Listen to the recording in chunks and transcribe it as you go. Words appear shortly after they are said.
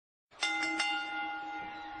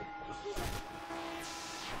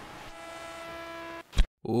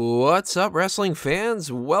What's up, wrestling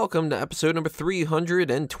fans? Welcome to episode number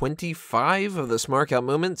 325 of the Smark Out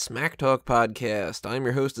Moment Smack Talk podcast. I'm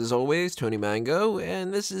your host, as always, Tony Mango,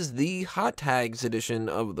 and this is the Hot Tags edition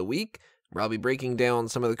of the week, where I'll be breaking down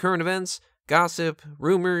some of the current events, gossip,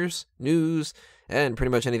 rumors, news, and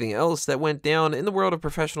pretty much anything else that went down in the world of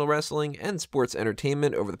professional wrestling and sports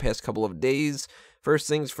entertainment over the past couple of days. First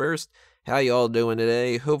things first, how y'all doing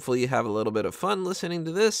today? Hopefully you have a little bit of fun listening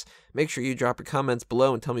to this. Make sure you drop your comments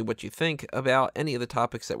below and tell me what you think about any of the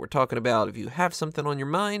topics that we're talking about if you have something on your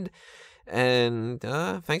mind. And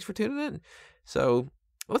thanks for tuning in. So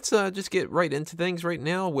let's just get right into things right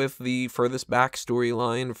now with the furthest back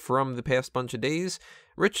storyline from the past bunch of days.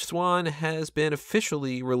 Rich Swann has been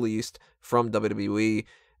officially released from WWE.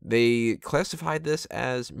 They classified this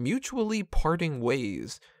as mutually parting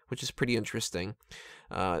ways, which is pretty interesting.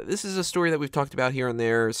 This is a story that we've talked about here and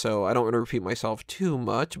there, so I don't want to repeat myself too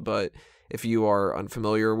much, but if you are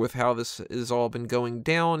unfamiliar with how this has all been going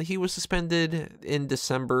down, he was suspended in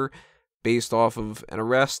December based off of an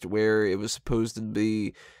arrest where it was supposed to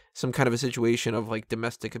be some kind of a situation of like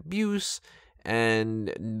domestic abuse,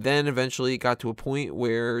 and then eventually it got to a point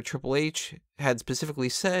where Triple H had specifically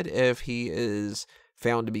said if he is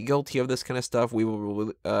found to be guilty of this kind of stuff, we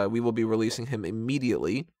will be releasing him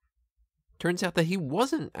immediately. Turns out that he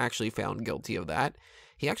wasn't actually found guilty of that.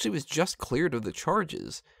 He actually was just cleared of the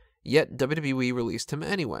charges, yet WWE released him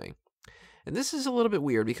anyway. And this is a little bit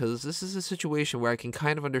weird because this is a situation where I can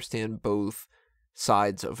kind of understand both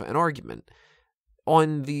sides of an argument.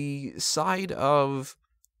 On the side of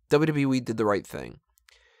WWE did the right thing,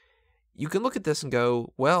 you can look at this and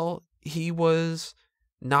go, well, he was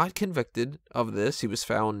not convicted of this. He was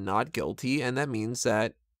found not guilty, and that means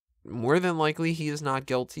that more than likely he is not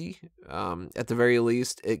guilty. At the very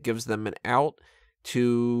least, it gives them an out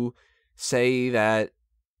to say that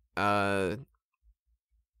that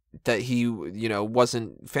he,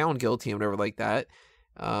 wasn't found guilty and whatever like that.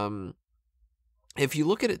 If you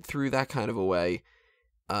look at it through that kind of a way,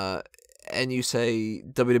 and you say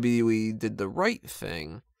WWE did the right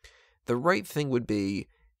thing would be,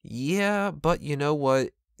 yeah, but you know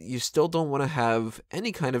what? You still don't want to have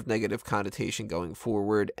any kind of negative connotation going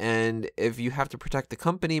forward, and if you have to protect the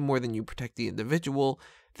company more than you protect the individual,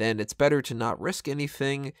 then it's better to not risk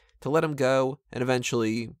anything, to let him go, and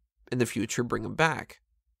eventually, in the future, bring him back.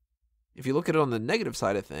 If you look at it on the negative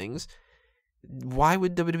side of things, why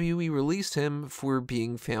would WWE release him for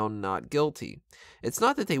being found not guilty? It's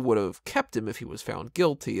not that they would have kept him if he was found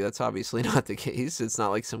guilty. That's obviously not the case. It's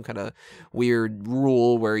not like some kind of weird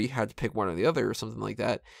rule where you had to pick one or the other or something like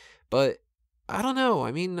that. But I don't know.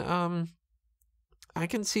 I mean, I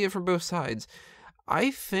can see it from both sides.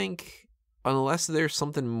 I think unless there's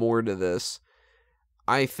something more to this,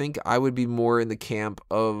 I think I would be more in the camp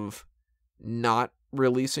of not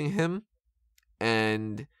releasing him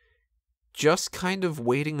and just kind of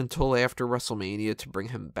waiting until after WrestleMania to bring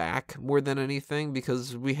him back more than anything,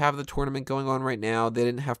 because we have the tournament going on right now. They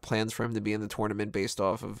didn't have plans for him to be in the tournament based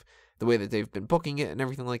off of the way that they've been booking it and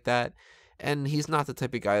everything like that. And he's not the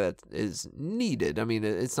type of guy that is needed. I mean,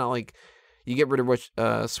 it's not like you get rid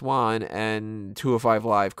of Swann and 205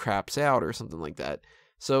 Live craps out or something like that.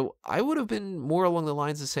 So I would have been more along the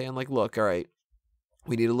lines of saying, like, look, all right,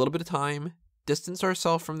 we need a little bit of time. Distance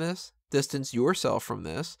ourselves from this. Distance yourself from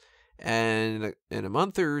this. And in a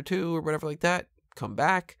month or two or whatever like that, come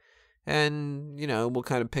back and, we'll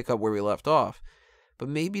kind of pick up where we left off. But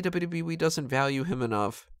maybe WWE doesn't value him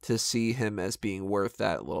enough to see him as being worth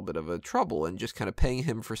that little bit of a trouble and just kind of paying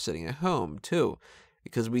him for sitting at home, too.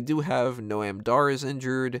 Because we do have Noam Dar is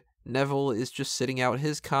injured, Neville is just sitting out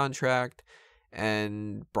his contract,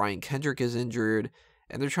 and Brian Kendrick is injured,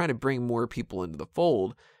 and they're trying to bring more people into the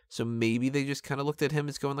fold. So maybe they just kind of looked at him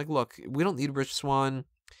as going like, look, we don't need Rich Swann.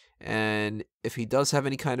 And if he does have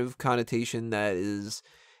any kind of connotation that is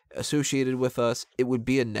associated with us, it would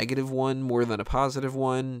be a negative one more than a positive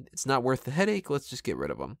one. It's not worth the headache. Let's just get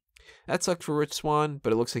rid of him. That sucked for Rich Swann,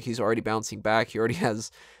 but it looks like he's already bouncing back. He already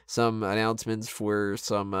has some announcements for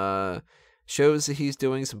some shows that he's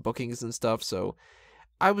doing, some bookings and stuff. So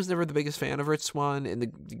I was never the biggest fan of Rich Swann in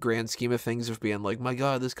the grand scheme of things, of being like, my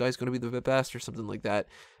God, this guy's going to be the best or something like that.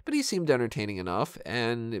 But he seemed entertaining enough.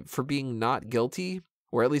 And for being not guilty,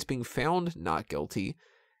 or at least being found not guilty,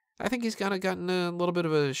 I think he's kind of gotten a little bit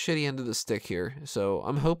of a shitty end of the stick here. So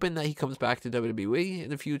I'm hoping that he comes back to WWE in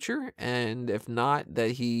the future, and if not,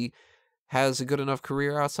 that he has a good enough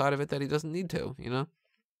career outside of it that he doesn't need to,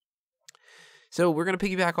 So we're going to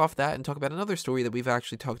piggyback off that and talk about another story that we've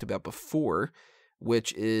actually talked about before,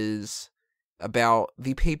 which is about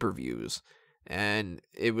the pay-per-views. And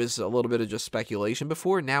it was a little bit of just speculation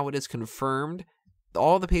before. Now it is confirmed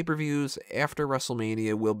all the pay-per-views after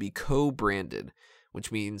WrestleMania will be co-branded,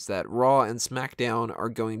 which means that Raw and SmackDown are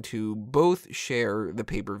going to both share the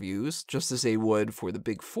pay-per-views, just as they would for the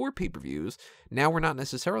Big Four pay-per-views. Now we're not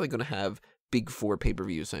necessarily going to have Big Four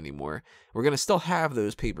pay-per-views anymore. We're going to still have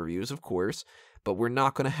those pay-per-views, of course, but we're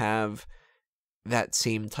not going to have that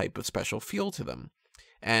same type of special feel to them.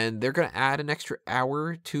 And they're going to add an extra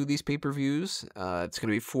hour to these pay-per-views. It's going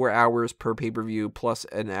to be 4 hours per pay-per-view plus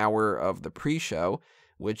an hour of the pre-show,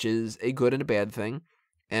 which is a good and a bad thing.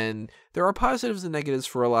 And there are positives and negatives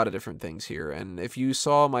for a lot of different things here. And if you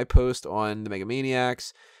saw my post on the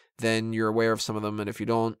Megamaniacs, then you're aware of some of them. And if you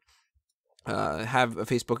don't have a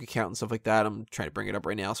Facebook account and stuff like that, I'm trying to bring it up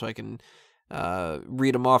right now so I can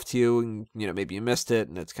read them off to you. And, maybe you missed it,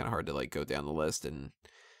 and it's kind of hard to, go down the list and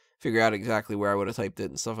figure out exactly where I would have typed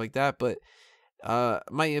it and stuff like that. But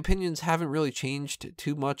my opinions haven't really changed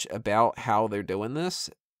too much about how they're doing this.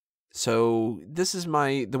 So this is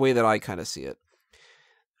the way that I kind of see it.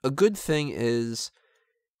 A good thing is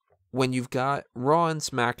when you've got Raw and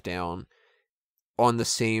SmackDown on the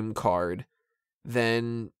same card,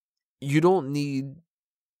 then you don't need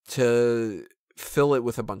to fill it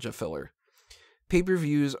with a bunch of filler.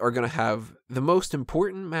 Pay-per-views are going to have the most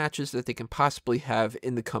important matches that they can possibly have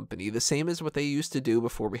in the company, the same as what they used to do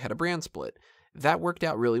before we had a brand split. That worked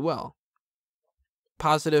out really well.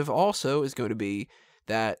 Positive also is going to be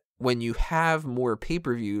that when you have more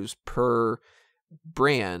pay-per-views per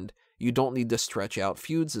brand, you don't need to stretch out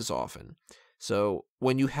feuds as often. So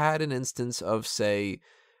when you had an instance of, say,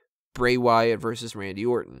 Bray Wyatt versus Randy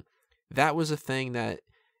Orton, that was a thing that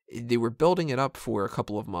they were building it up for a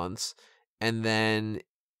couple of months, and then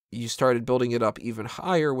you started building it up even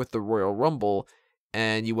higher with the Royal Rumble,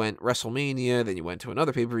 and you went WrestleMania, then you went to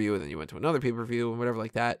another pay-per-view, and then you went to another pay-per-view, and whatever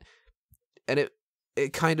like that. And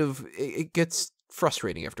it gets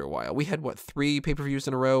frustrating after a while. We had, 3 pay-per-views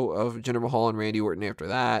in a row of Jinder Mahal and Randy Orton after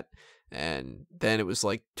that, and then it was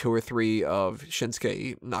 2 or 3 of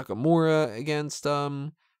Shinsuke Nakamura against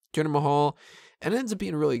Jinder Mahal, and it ends up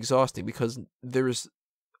being really exhausting because there's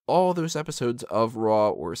all those episodes of Raw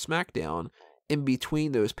or SmackDown in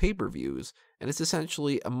between those pay-per-views, and it's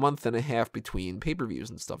essentially a month and a half between pay-per-views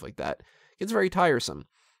and stuff like that. It's very tiresome.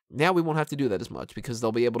 Now we won't have to do that as much because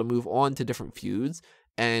they'll be able to move on to different feuds,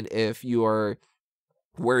 and if you are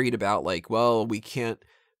worried about, we can't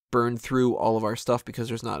burn through all of our stuff because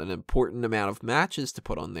there's not an important amount of matches to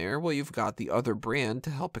put on there, well, you've got the other brand to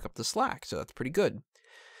help pick up the slack, so that's pretty good.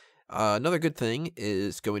 Another good thing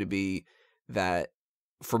is going to be that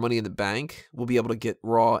for Money in the Bank, we'll be able to get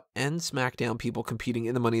Raw and SmackDown people competing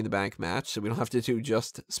in the Money in the Bank match, so we don't have to do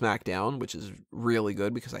just SmackDown, which is really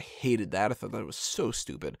good because I hated that. I thought that was so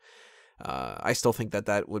stupid. I still think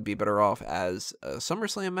that would be better off as a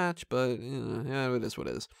SummerSlam match, but it is what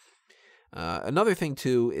it is. Another thing,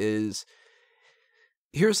 too, is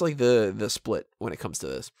here's the split when it comes to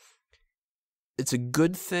this. It's a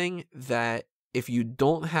good thing that if you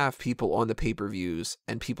don't have people on the pay-per-views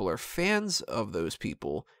and people are fans of those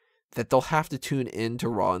people, that they'll have to tune in to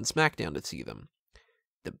Raw and SmackDown to see them.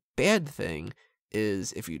 The bad thing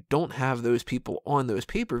is if you don't have those people on those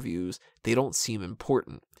pay-per-views, they don't seem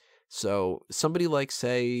important. So somebody like,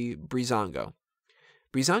 say, Breezango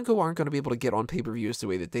aren't going to be able to get on pay-per-views the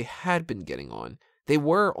way that they had been getting on. They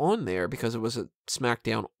were on there because it was a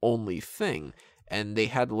SmackDown-only thing, and they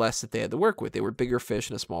had less that they had to work with. They were bigger fish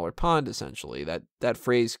in a smaller pond, essentially. That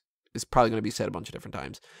phrase is probably going to be said a bunch of different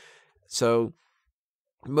times. So,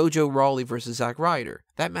 Mojo Rawley versus Zack Ryder.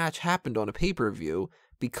 That match happened on a pay-per-view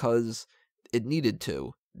because it needed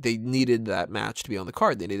to. They needed that match to be on the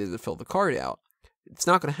card. They needed to fill the card out. It's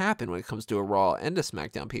not going to happen when it comes to a Raw and a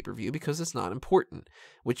SmackDown pay-per-view because it's not important,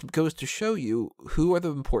 which goes to show you who are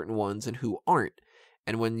the important ones and who aren't.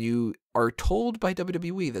 And when you are told by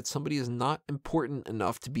WWE that somebody is not important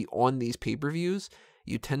enough to be on these pay-per-views,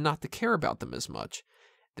 you tend not to care about them as much.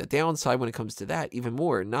 The downside when it comes to that, even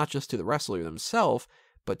more, not just to the wrestler themselves,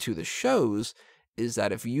 but to the shows, is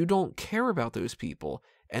that if you don't care about those people,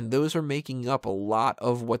 and those are making up a lot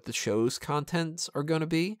of what the show's contents are going to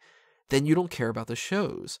be, then you don't care about the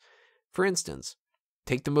shows. For instance,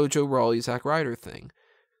 take the Mojo Rawley Zack Ryder thing.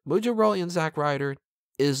 Mojo Rawley and Zack Ryder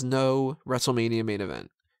is no WrestleMania main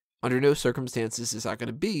event. Under no circumstances is that going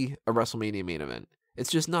to be a WrestleMania main event.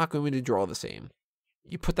 It's just not going to draw the same.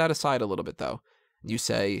 You put that aside a little bit, though. You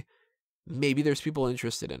say, maybe there's people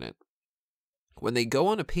interested in it. When they go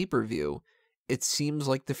on a pay-per-view, it seems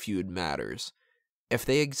like the feud matters. If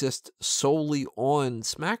they exist solely on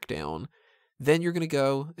SmackDown, then you're going to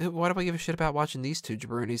go, why do I give a shit about watching these two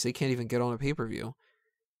jabronis? They can't even get on a pay-per-view.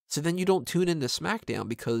 So then you don't tune into SmackDown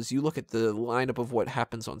because you look at the lineup of what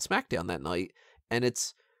happens on SmackDown that night, And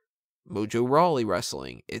it's Mojo Rawley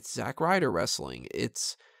wrestling. It's Zack Ryder wrestling.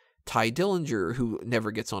 It's Ty Dillinger, who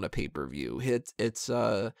never gets on a pay-per-view. It's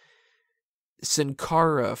Sin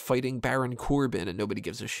Cara fighting Baron Corbin, and nobody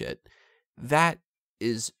gives a shit. That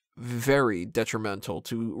is very detrimental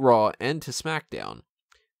to Raw and to SmackDown.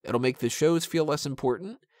 It'll make the shows feel less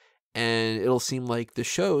important, and it'll seem like the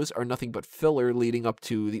shows are nothing but filler leading up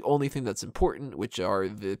to the only thing that's important, which are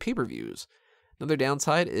the pay-per-views. Another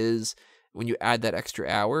downside is when you add that extra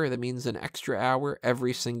hour, that means an extra hour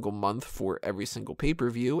every single month for every single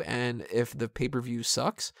pay-per-view, and if the pay-per-view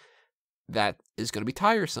sucks, that is going to be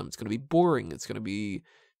tiresome. It's going to be boring. It's going to be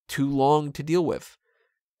too long to deal with.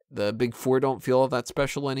 The Big Four don't feel all that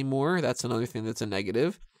special anymore. That's another thing that's a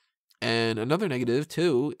negative. And another negative,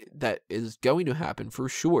 too, that is going to happen for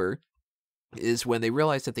sure, is when they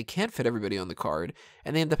realize that they can't fit everybody on the card,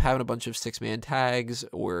 and they end up having a bunch of 6-man tags,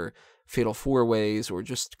 or fatal 4-ways, or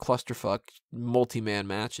just clusterfuck multi-man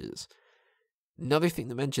matches. Another thing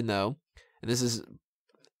to mention, though, and this is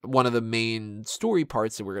one of the main story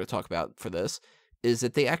parts that we're going to talk about for this, is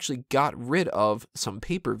that they actually got rid of some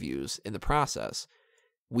pay-per-views in the process.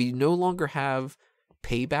 We no longer have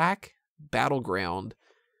Payback, Battleground.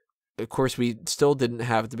 Of course, we still didn't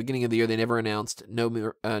have, at the beginning of the year, they never announced No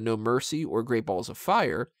Mercy or Great Balls of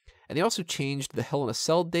Fire. And they also changed the Hell in a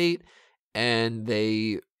Cell date, and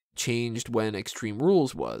they changed when Extreme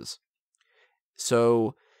Rules was.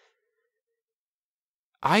 So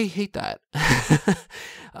I hate that.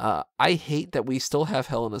 I hate that we still have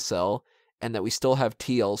Hell in a Cell and that we still have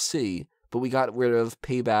TLC, but we got rid of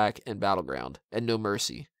Payback and Battleground and No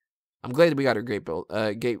Mercy. I'm glad that we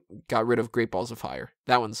got rid of Great Balls of Fire.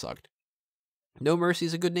 That one sucked. No Mercy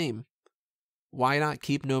is a good name. Why not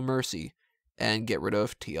keep No Mercy and get rid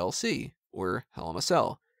of TLC or Hell in a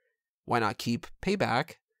Cell? Why not keep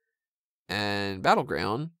Payback and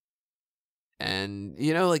Battleground? And,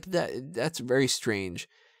 you know, like that's very strange.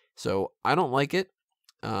 So I don't like it.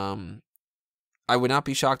 I would not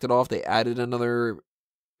be shocked at all if they added another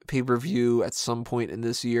pay-per-view at some point in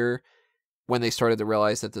this year when they started to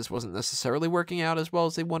realize that this wasn't necessarily working out as well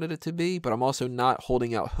as they wanted it to be. But I'm also not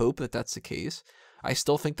holding out hope that that's the case. I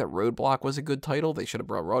still think that Roadblock was a good title. They should have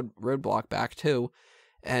brought Roadblock back too.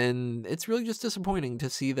 And it's really just disappointing to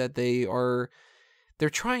see that they're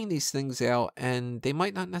trying these things out, and they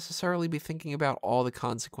might not necessarily be thinking about all the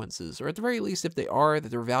consequences, or at the very least, if they are, that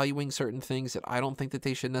they're valuing certain things that I don't think that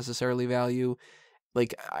they should necessarily value.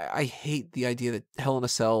 Like, I hate the idea that Hell in a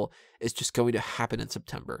Cell is just going to happen in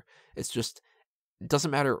September. It's just, it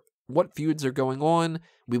doesn't matter what feuds are going on,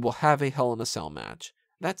 we will have a Hell in a Cell match.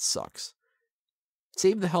 That sucks.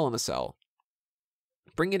 Save the Hell in a Cell.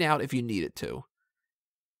 Bring it out if you need it to.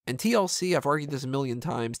 And TLC, I've argued this a million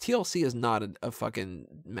times, TLC is not a fucking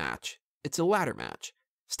match. It's a ladder match.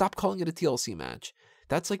 Stop calling it a TLC match.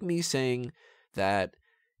 That's like me saying that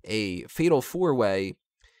a fatal 4-way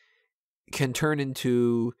can turn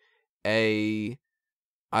into a,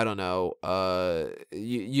 I don't know,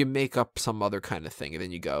 you make up some other kind of thing, and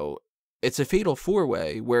then you go, it's a fatal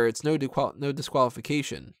 4-way where it's no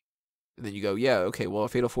disqualification. And then you go, yeah, okay, well, a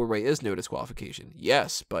fatal 4-way is no disqualification.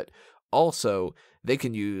 Yes, but also, they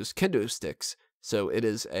can use kendo sticks, so it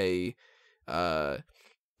is a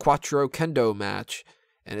quattro kendo match,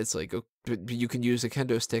 and it's like, you can use a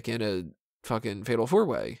kendo stick in a fucking fatal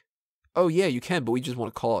 4-way. Oh yeah, you can, but we just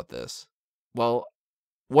want to call it this. Well,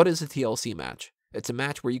 what is a TLC match? It's a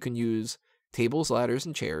match where you can use tables, ladders,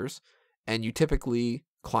 and chairs, and you typically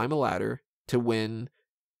climb a ladder to win,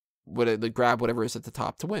 grab whatever is at the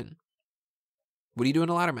top to win. What do you do in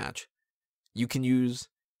a ladder match? You can use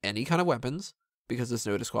any kind of weapons, because there's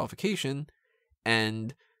no disqualification,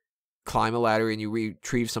 and climb a ladder and you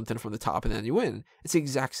retrieve something from the top and then you win. It's the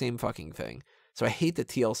exact same fucking thing. So I hate that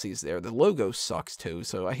TLC's there. The logo sucks too,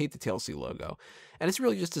 so I hate the TLC logo. And it's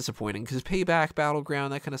really just disappointing, because Payback,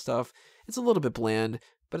 Battleground, that kind of stuff, it's a little bit bland,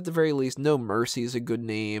 but at the very least, No Mercy is a good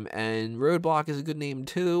name, and Roadblock is a good name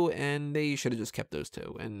too, and they should have just kept those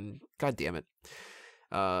two, and god damn it.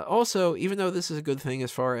 Also, even though this is a good thing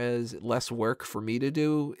as far as less work for me to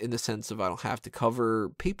do, in the sense of I don't have to cover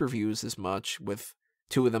pay-per-views as much, with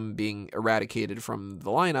 2 of them being eradicated from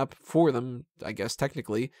the lineup, 4 of them, I guess,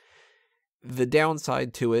 technically, the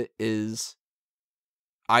downside to it is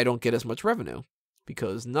I don't get as much revenue,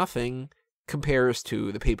 because nothing compares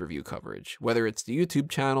to the pay-per-view coverage, whether it's the YouTube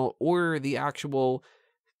channel or the actual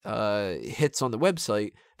hits on the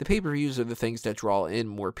website. The pay-per-views are the things that draw in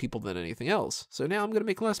more people than anything else. So now I'm going to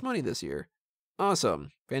make less money this year. Awesome.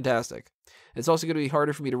 Fantastic. It's also going to be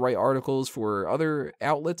harder for me to write articles for other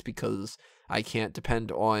outlets, because I can't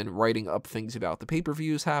depend on writing up things about the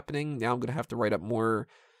pay-per-views happening. Now I'm going to have to write up more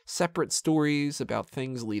separate stories about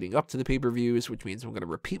things leading up to the pay-per-views, which means I'm going to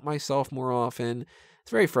repeat myself more often.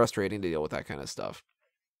 It's very frustrating to deal with that kind of stuff.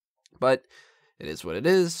 But it is what it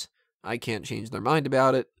is. I can't change their mind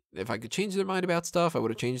about it. If I could change their mind about stuff, I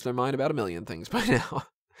would have changed their mind about a million things by now.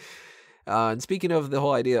 And speaking of the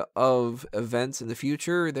whole idea of events in the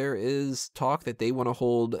future, there is talk that they want to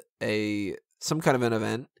hold some kind of an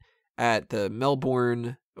event at the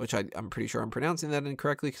Melbourne, which I'm pretty sure I'm pronouncing that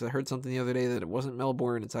incorrectly because I heard something the other day that it wasn't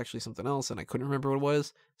Melbourne, it's actually something else, and I couldn't remember what it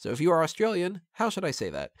was. So if you are Australian, how should I say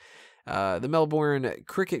that? The Melbourne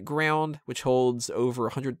Cricket Ground, which holds over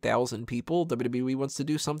 100,000 people. WWE wants to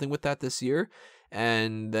do something with that this year.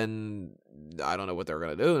 And then, I don't know what they're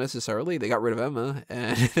going to do necessarily. They got rid of Emma,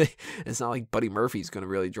 and it's not like Buddy Murphy's going to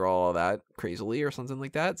really draw all that crazily or something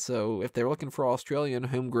like that. So if they're looking for Australian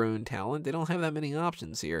homegrown talent, they don't have that many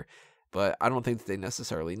options here. But I don't think that they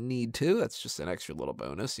necessarily need to. That's just an extra little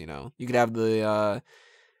bonus, you know. You could have the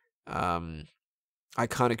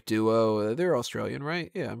iconic duo. They're Australian,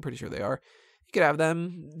 right? Yeah, I'm pretty sure they are. You could have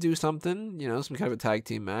them do something, you know, some kind of a tag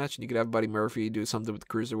team match, and you could have Buddy Murphy do something with the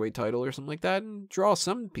Cruiserweight title or something like that, and draw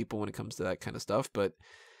some people when it comes to that kind of stuff, but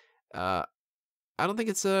I don't think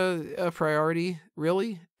it's a priority,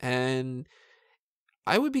 really, and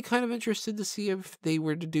I would be kind of interested to see if they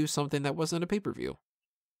were to do something that wasn't a pay-per-view.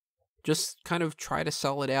 Just kind of try to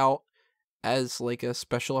sell it out as like a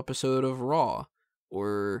special episode of Raw,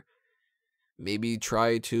 or maybe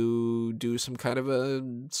try to do some kind of a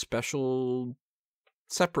special,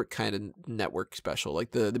 separate kind of network special,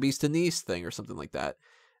 like the Beast and the East thing or something like that.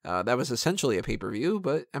 That was essentially a pay-per-view,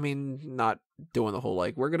 but, I mean, not doing the whole,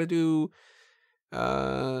 like, we're going to do,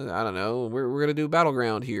 I don't know, we're going to do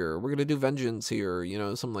Battleground here, we're going to do Vengeance here, you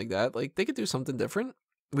know, something like that. Like, they could do something different.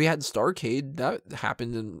 We had Starrcade, that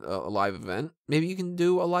happened in a live event. Maybe you can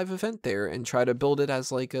do a live event there and try to build it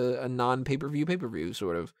as, like, a non-pay-per-view,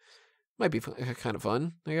 sort of. Might be kind of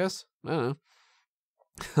fun, I guess. I don't know.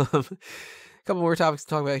 A couple more topics to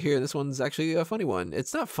talk about here. This one's actually a funny one.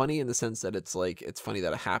 It's not funny in the sense that it's like, it's funny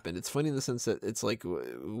that it happened. It's funny in the sense that it's like,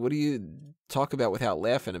 what do you talk about without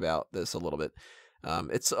laughing about this a little bit?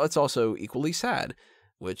 It's also equally sad,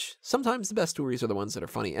 which sometimes the best stories are the ones that are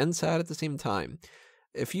funny and sad at the same time.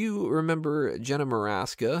 If you remember Jenna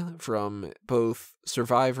Morasca from both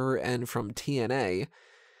Survivor and from TNA,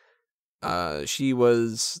 she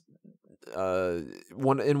was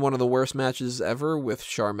in one of the worst matches ever with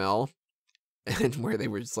Charmel, and where they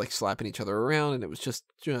were just like slapping each other around, and it was just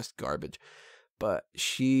garbage. But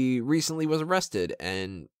she recently was arrested,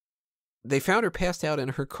 and they found her passed out in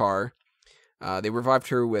her car. They revived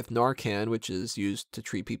her with Narcan, which is used to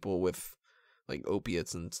treat people with like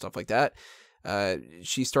opiates and stuff like that.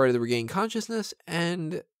 She started to regain consciousness,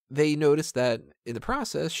 and they noticed that in the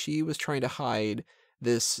process she was trying to hide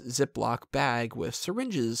this Ziploc bag with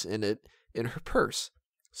syringes in it in her purse.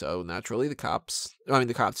 So naturally the cops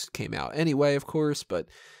came out anyway, of course, but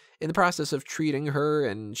in the process of treating her,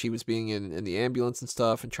 and she was being in the ambulance and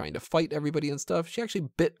stuff and trying to fight everybody and stuff, she actually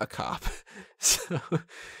bit a cop. So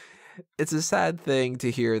it's a sad thing to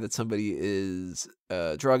hear that somebody is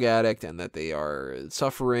a drug addict and that they are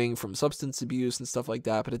suffering from substance abuse and stuff like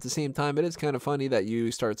that, but at the same time, it is kind of funny that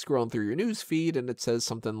you start scrolling through your news feed and it says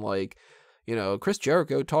something like, you know, Chris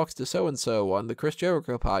Jericho talks to so-and-so on the Chris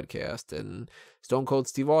Jericho podcast, and Stone Cold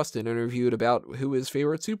Steve Austin interviewed about who his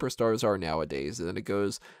favorite superstars are nowadays. And then it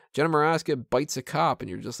goes, Jenna Morasca bites a cop, and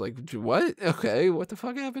you're just like, what? Okay, what the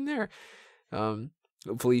fuck happened there?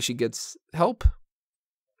 Hopefully she gets help,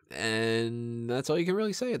 and that's all you can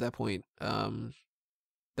really say at that point.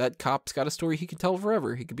 That cop's got a story he can tell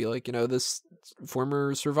forever. He could be like, you know, this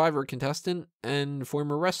former Survivor contestant and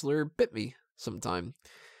former wrestler bit me sometime.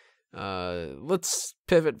 Let's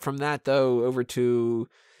pivot from that, though, over to,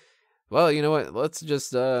 well, you know what? Let's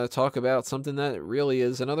just talk about something that really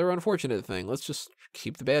is another unfortunate thing. Let's just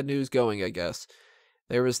keep the bad news going, I guess.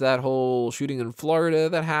 There was that whole shooting in Florida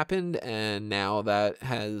that happened, and now that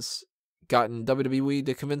has gotten WWE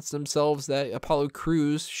to convince themselves that Apollo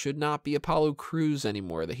Crews should not be Apollo Crews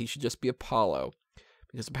anymore, that he should just be Apollo.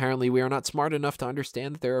 Because apparently we are not smart enough to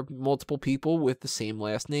understand that there are multiple people with the same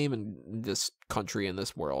last name in this country, in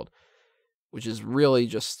this world. Which is really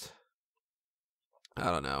just,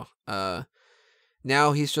 I don't know.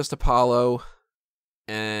 Now he's just Apollo,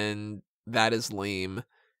 and that is lame.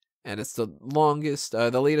 And it's the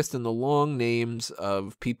latest in the long names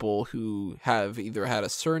of people who have either had a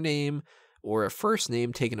surname or a first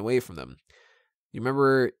name taken away from them. You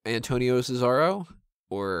remember Antonio Cesaro?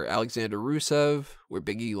 Or Alexander Rusev, or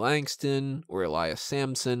Big E Langston, or Elias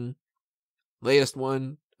Samson. Latest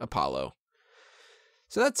one, Apollo.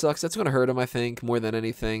 So that sucks. That's going to hurt him, I think, more than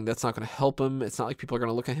anything. That's not going to help him. It's not like people are going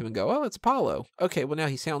to look at him and go, oh, it's Apollo. Okay, well, now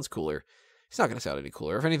he sounds cooler. He's not going to sound any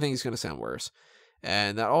cooler. If anything, he's going to sound worse.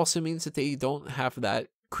 And that also means that they don't have that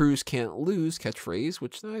Cruz can't lose catchphrase,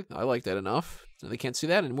 which I like that enough. So they can't see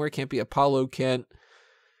that anymore. It can't be Apollo can't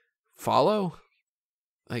follow.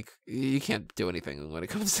 Like, you can't do anything when it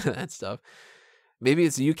comes to that stuff. Maybe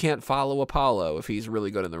it's you can't follow Apollo if he's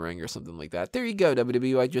really good in the ring or something like that. There you go,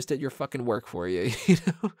 WWE. I just did your fucking work for you, you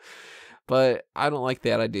know? But I don't like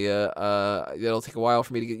that idea. It'll take a while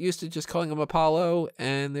for me to get used to just calling him Apollo,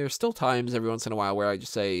 and there's still times every once in a while where I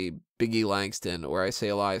just say Big E Langston, or I say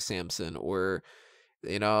Elias Sampson, or,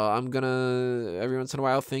 you know, I'm gonna, every once in a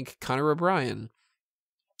while, think Conor O'Brien.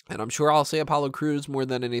 And I'm sure I'll say Apollo Crews more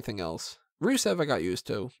than anything else. Rusev I got used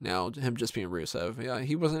to now, him just being Rusev. Yeah,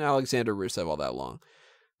 he wasn't Alexander Rusev all that long.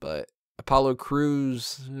 But Apollo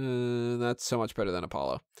Crews, that's so much better than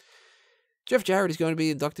Apollo. Jeff Jarrett is going to be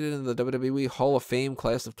inducted into the WWE Hall of Fame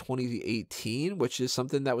class of 2018, which is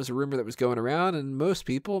something that was a rumor that was going around, and most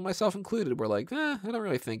people, myself included, were like, I don't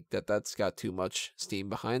really think that that's got too much steam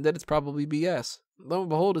behind it. It's probably BS. Lo and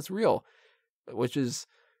behold, it's real, which is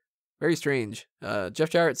very strange. Jeff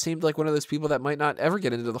Jarrett seemed like one of those people that might not ever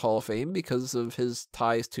get into the Hall of Fame because of his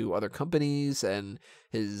ties to other companies and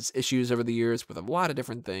his issues over the years with a lot of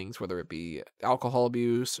different things, whether it be alcohol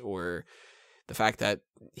abuse or the fact that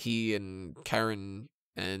he and Karen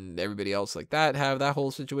and everybody else like that have that whole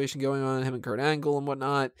situation going on, him and Kurt Angle and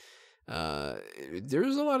whatnot.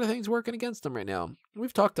 There's a lot of things working against him right now.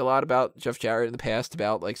 We've talked a lot about Jeff Jarrett in the past,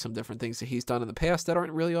 about like some different things that he's done in the past that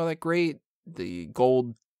aren't really all that great. The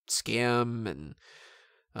gold scam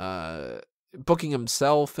and booking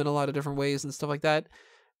himself in a lot of different ways and stuff like that.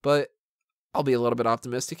 But I'll be a little bit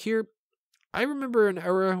optimistic here. I remember an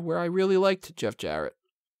era where I really liked Jeff Jarrett.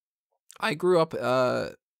 I grew up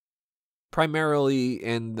primarily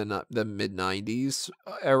in the mid-90s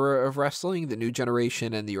era of wrestling, the New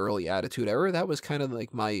Generation and the early Attitude era. That was kind of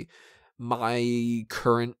like my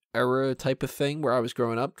current era type of thing where I was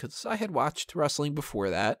growing up, because I had watched wrestling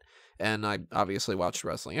before that, and I obviously watched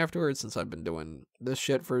wrestling afterwards, since I've been doing this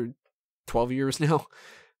shit for 12 years now.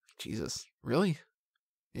 Jesus, really?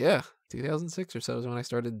 Yeah, 2006 or so is when I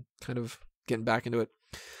started kind of getting back into it.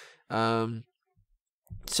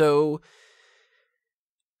 So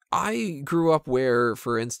I grew up where,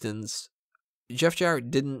 for instance, Jeff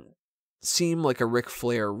Jarrett didn't seem like a Ric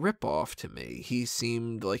Flair ripoff to me. He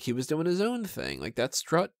seemed like he was doing his own thing. Like, that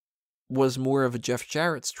strut was more of a Jeff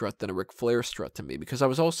Jarrett strut than a Ric Flair strut to me, because I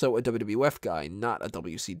was also a WWF guy, not a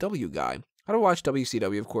WCW guy. I don't watch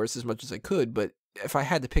WCW, of course, as much as I could, but if I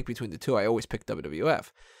had to pick between the two, I always picked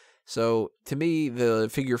WWF. So, to me, the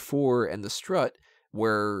Figure 4 and the strut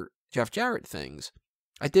were Jeff Jarrett things.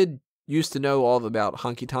 I did used to know all about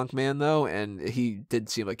Honky Tonk Man, though, and he did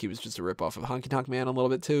seem like he was just a ripoff of Honky Tonk Man a little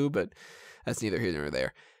bit, too, but that's neither here nor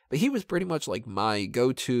there. But he was pretty much like my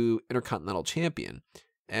go-to Intercontinental Champion,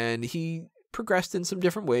 and he progressed in some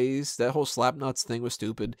different ways. That whole Slapnuts thing was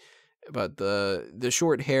stupid, but the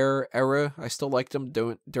short hair era, I still liked him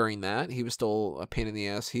during that. He was still a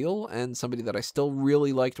pain-in-the-ass heel, and somebody that I still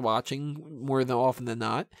really liked watching more than often than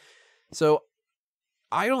not. So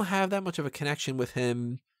I don't have that much of a connection with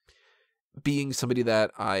him being somebody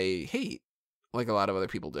that I hate, like a lot of other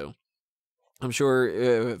people do. I'm sure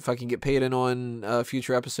if I can get paid in on a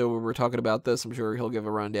future episode where we're talking about this, I'm sure he'll give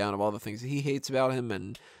a rundown of all the things that he hates about him,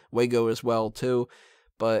 and Wago as well, too.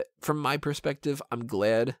 But from my perspective, I'm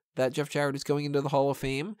glad that Jeff Jarrett is going into the Hall of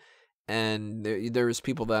Fame, and there's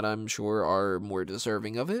people that I'm sure are more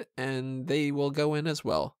deserving of it, and they will go in as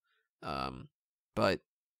well. But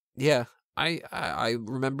yeah, I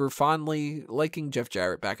remember fondly liking Jeff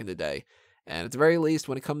Jarrett back in the day. And at the very least,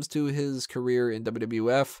 when it comes to his career in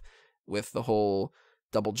WWF, with the whole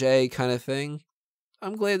Double J kind of thing,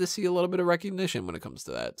 I'm glad to see a little bit of recognition when it comes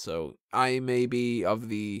to that. So I may be of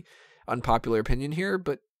the unpopular opinion here,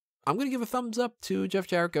 but I'm going to give a thumbs up to Jeff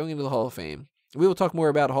Jarrett going into the Hall of Fame. We will talk more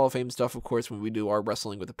about Hall of Fame stuff, of course, when we do our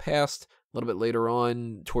Wrestling with the Past a little bit later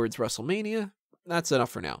on towards WrestleMania. That's enough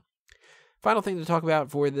for now. Final thing to talk about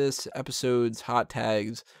for this episode's Hot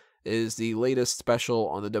Tags is the latest special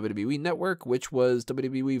on the WWE Network, which was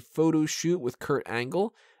WWE Photo Shoot with Kurt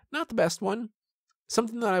Angle. Not the best one.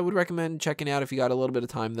 Something that I would recommend checking out if you got a little bit of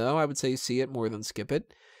time, though. I would say see it more than skip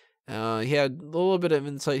it. He had a little bit of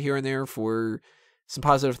insight here and there for some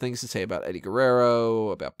positive things to say about Eddie Guerrero,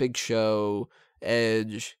 about Big Show,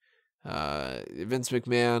 Edge, Vince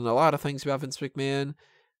McMahon, a lot of things about Vince McMahon.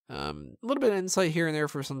 A little bit of insight here and there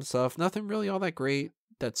for some stuff. Nothing really all that great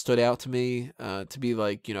that stood out to me to be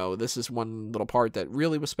like, you know, this is one little part that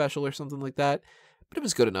really was special or something like that. But it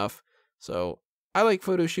was good enough. So I like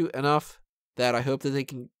photo shoot enough that I hope that they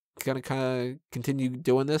can kind of continue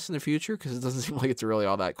doing this in the future, because it doesn't seem like it's really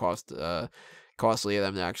all that costly of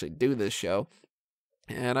them to actually do this show.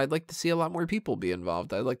 And I'd like to see a lot more people be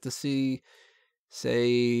involved. I'd like to see,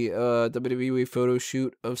 say, WWE photo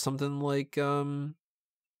shoot of something like, I don't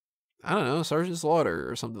know, Sergeant Slaughter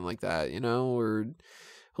or something like that, you know? Or,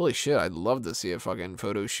 holy shit, I'd love to see a fucking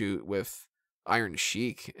photo shoot with Iron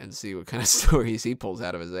Sheik and see what kind of stories he pulls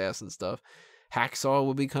out of his ass and stuff. Hacksaw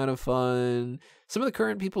would be kind of fun. Some of the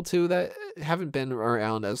current people, too, that haven't been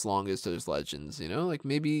around as long as those legends, you know? Like,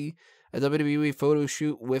 maybe a WWE photo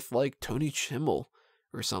shoot with, like, Tony Chimmel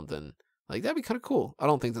or something. Like, that'd be kind of cool. I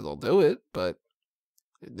don't think that they'll do it, but,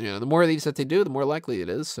 you know, the more of these that they do, the more likely it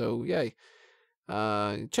is, so yay.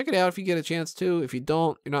 Check it out if you get a chance to. If you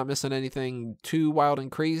don't, you're not missing anything too wild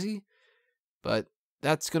and crazy. But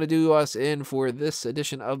that's going to do us in for this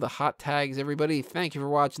edition of the Hot Tags, everybody. Thank you for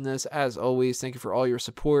watching this. As always, thank you for all your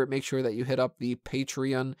support. Make sure that you hit up the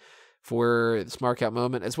Patreon for the Smark Out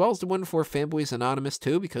moment, as well as the one for Fanboys Anonymous,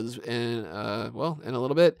 too, because in a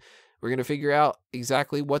little bit, we're going to figure out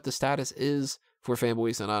exactly what the status is for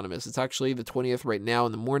Fanboys Anonymous. It's actually the 20th right now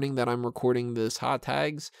in the morning that I'm recording this Hot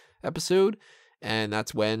Tags episode. And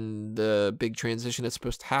that's when the big transition is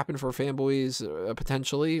supposed to happen for Fanboys,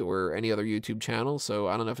 potentially, or any other YouTube channel. So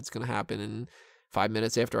I don't know if it's going to happen in 5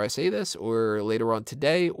 minutes after I say this, or later on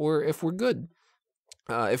today, or if we're good.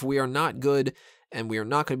 If we are not good, and we are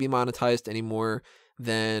not going to be monetized anymore,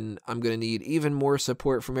 then I'm going to need even more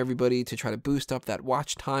support from everybody to try to boost up that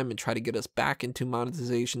watch time and try to get us back into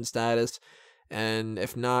monetization status. And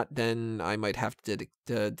if not, then I might have to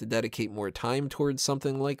dedicate more time towards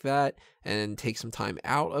something like that and take some time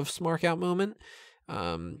out of Smark Out Moment.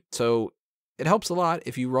 So it helps a lot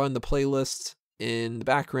if you run the playlists in the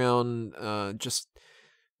background. Just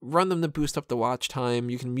run them to boost up the watch time.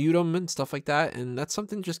 You can mute them and stuff like that. And that's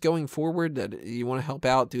something just going forward that you want to help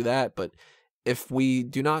out, do that. But if we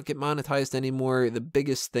do not get monetized anymore, the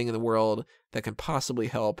biggest thing in the world that can possibly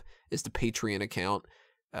help is the Patreon account.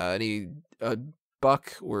 Any $1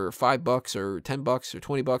 or $5 or $10 or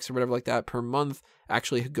 $20 or whatever like that per month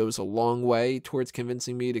actually goes a long way towards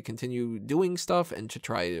convincing me to continue doing stuff and to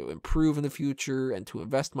try to improve in the future and to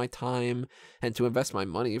invest my time and to invest my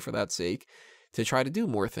money, for that sake, to try to do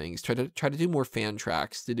more things, try to do more fan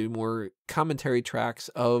tracks, to do more commentary tracks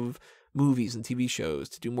of movies and TV shows,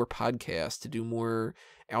 to do more podcasts, to do more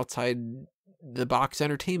outside the box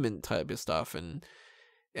entertainment type of stuff. And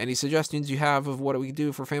any suggestions you have of what we can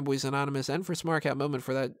do for Fanboys Anonymous and for Smark Out Moment,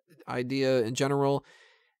 for that idea in general,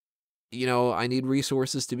 you know, I need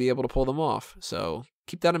resources to be able to pull them off. So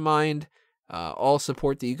keep that in mind. All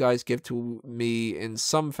support that you guys give to me in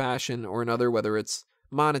some fashion or another, whether it's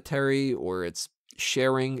monetary or it's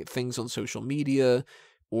sharing things on social media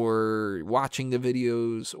or watching the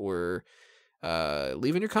videos or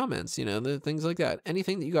leaving your comments, you know, the things like that.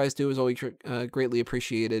 Anything that you guys do is always greatly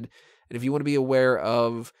appreciated. And if you want to be aware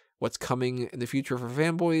of what's coming in the future for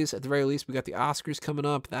Fanboys, at the very least, we got the Oscars coming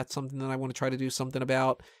up. That's something that I want to try to do something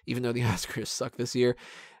about, even though the Oscars suck this year.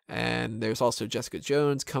 And there's also Jessica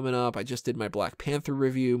Jones coming up. I just did my Black Panther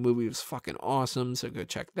review. Movie was fucking awesome, so go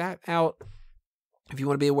check that out. If you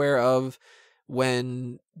want to be aware of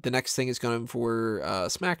when the next thing is going for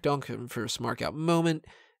SmackDown and for Smark Out Moment,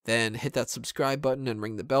 then hit that subscribe button and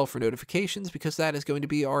ring the bell for notifications, because that is going to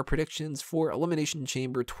be our predictions for Elimination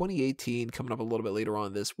Chamber 2018 coming up a little bit later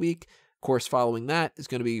on this week. Of course, following that is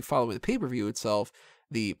going to be, following the pay-per-view itself,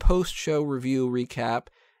 the post-show review recap.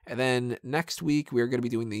 And then next week, we're going to be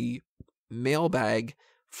doing the mailbag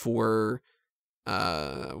for,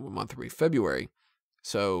 what month are we? February.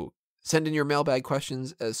 So send in your mailbag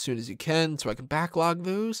questions as soon as you can so I can backlog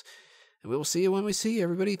those. And we will see you when we see you,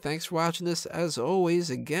 everybody. Thanks for watching this. As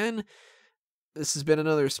always, again, this has been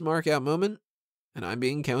another Smark Out Moment, and I'm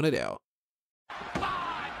being counted out.